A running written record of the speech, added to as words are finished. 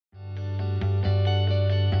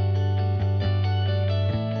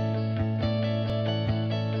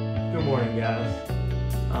guys.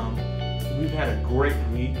 We've had a great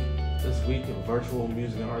week this week in Virtual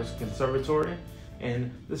Music and Arts Conservatory,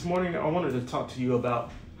 and this morning I wanted to talk to you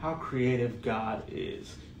about how creative God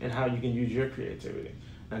is and how you can use your creativity.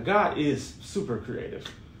 Now, God is super creative.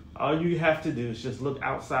 All you have to do is just look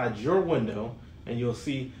outside your window and you'll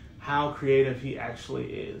see how creative He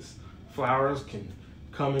actually is. Flowers can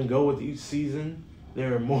come and go with each season.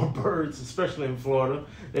 There are more birds, especially in Florida,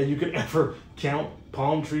 than you could ever count.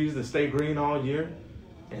 Palm trees that stay green all year.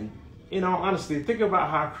 And in all honesty, think about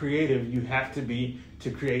how creative you have to be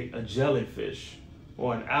to create a jellyfish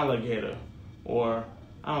or an alligator or,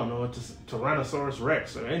 I don't know, a Tyrannosaurus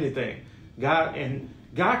Rex or anything. God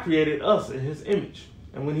created us in His image.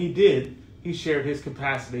 And when He did, He shared His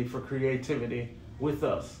capacity for creativity with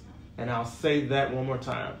us. And I'll say that one more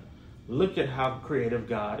time. Look at how creative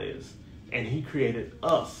God is. And He created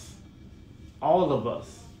us, all of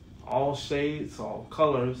us, all shades, all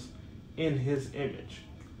colors, in His image.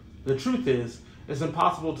 The truth is, it's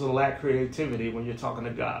impossible to lack creativity when you're talking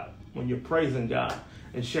to God, when you're praising God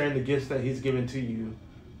and sharing the gifts that He's given to you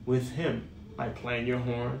with Him, like playing your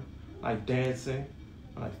horn, like dancing,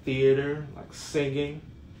 like theater, like singing.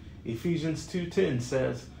 Ephesians 2:10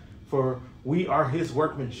 says, "For we are His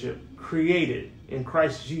workmanship, created in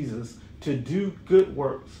Christ Jesus to do good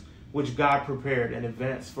works, which God prepared in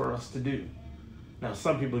advance for us to do." Now,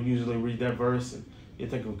 some people usually read that verse and you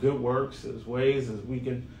think of good works as ways as we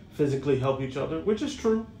can physically help each other, which is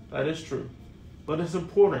true. That is true. But it's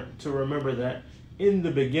important to remember that in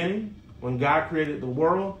the beginning, when God created the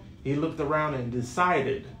world, He looked around and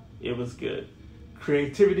decided it was good.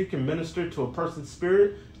 Creativity can minister to a person's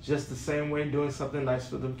spirit just the same way doing something nice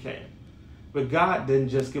for them can. But God didn't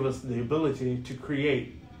just give us the ability to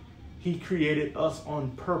create. He created us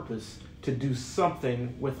on purpose to do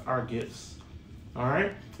something with our gifts. All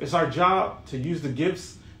right? It's our job to use the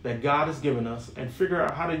gifts that God has given us and figure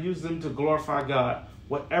out how to use them to glorify God,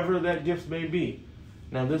 whatever that gift may be.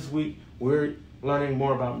 Now, this week, we're learning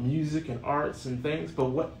more about music and arts and things, but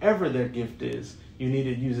whatever that gift is, you need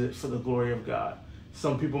to use it for the glory of God.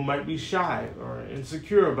 Some people might be shy or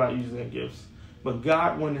insecure about using their gifts, but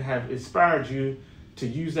God wouldn't have inspired you to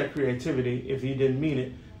use that creativity if He didn't mean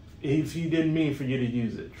it. If He didn't mean for you to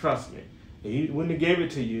use it, trust me. He wouldn't have gave it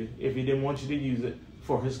to you if He didn't want you to use it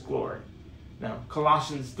for His glory. Now,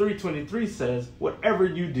 Colossians 3:23 says, "Whatever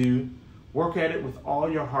you do, work at it with all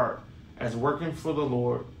your heart, as working for the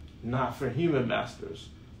Lord, not for human masters."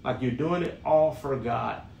 Like you're doing it all for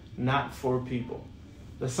God, not for people.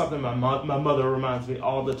 That's something my mother reminds me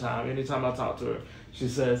all the time. Anytime I talk to her, she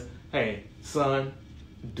says, "Hey, son,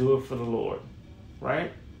 do it for the Lord,"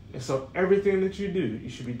 right? And so everything that you do, you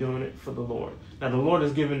should be doing it for the Lord. Now, the Lord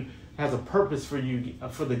has a purpose for you,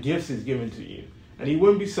 for the gifts He's given to you. And He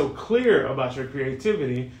wouldn't be so clear about your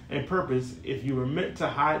creativity and purpose if you were meant to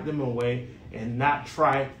hide them away and not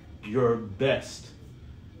try your best.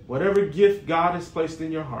 Whatever gift God has placed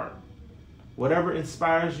in your heart, whatever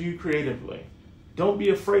inspires you creatively, don't be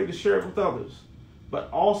afraid to share it with others. But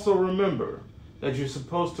also remember that you're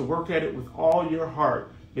supposed to work at it with all your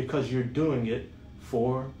heart because you're doing it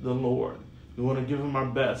for the Lord. We want to give Him our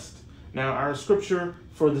best. Now, our scripture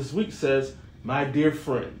for this week says, "My dear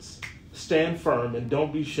friends, stand firm and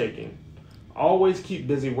don't be shaken. Always keep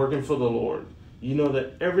busy working for the Lord. You know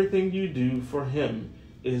that everything you do for Him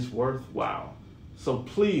is worthwhile." So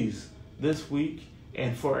please, this week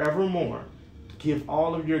and forevermore, give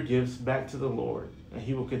all of your gifts back to the Lord, and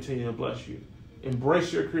He will continue to bless you.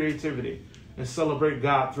 Embrace your creativity and celebrate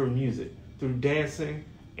God through music, through dancing,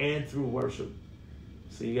 and through worship.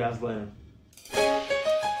 See you guys later.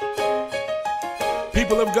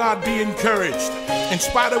 People of God, be encouraged. In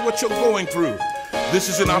spite of what you're going through, this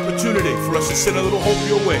is an opportunity for us to send a little hope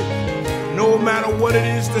your way. No matter what it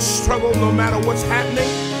is, the struggle, no matter what's happening,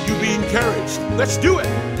 you be encouraged. Let's do it.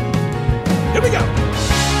 Here we go.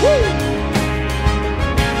 Woo!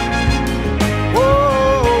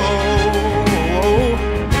 Whoa!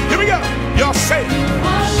 Here we go. Y'all say it.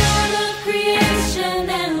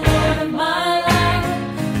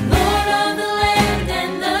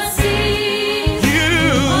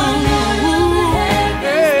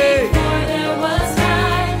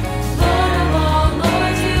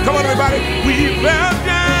 We bow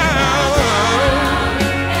down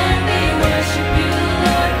and we worship you,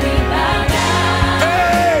 Lord. We bow down,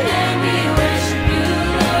 hey, and we worship you,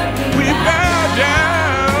 Lord. We bow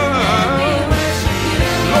down and we worship you,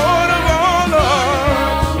 Lord of all lords.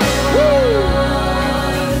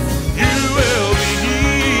 You will be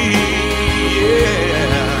here.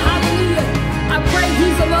 Hallelujah. I pray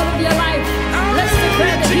He's the Lord of your life. Let's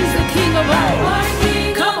declare that He's the King of all.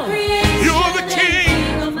 Come on. You're the King.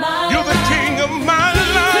 You're the King.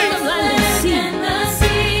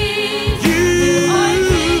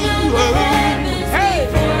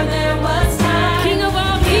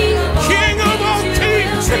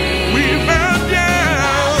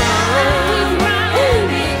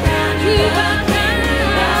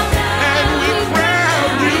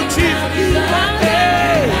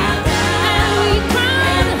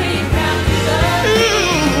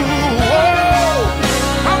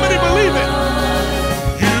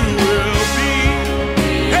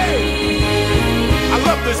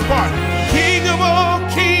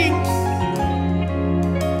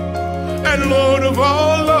 and Lord of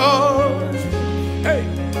all lords. Hey,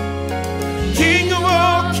 King of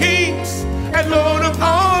all kings and Lord of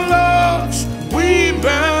all lords. We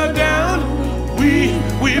bow down,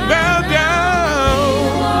 we bow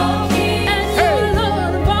down. Hey,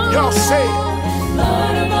 y'all say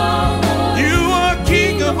it.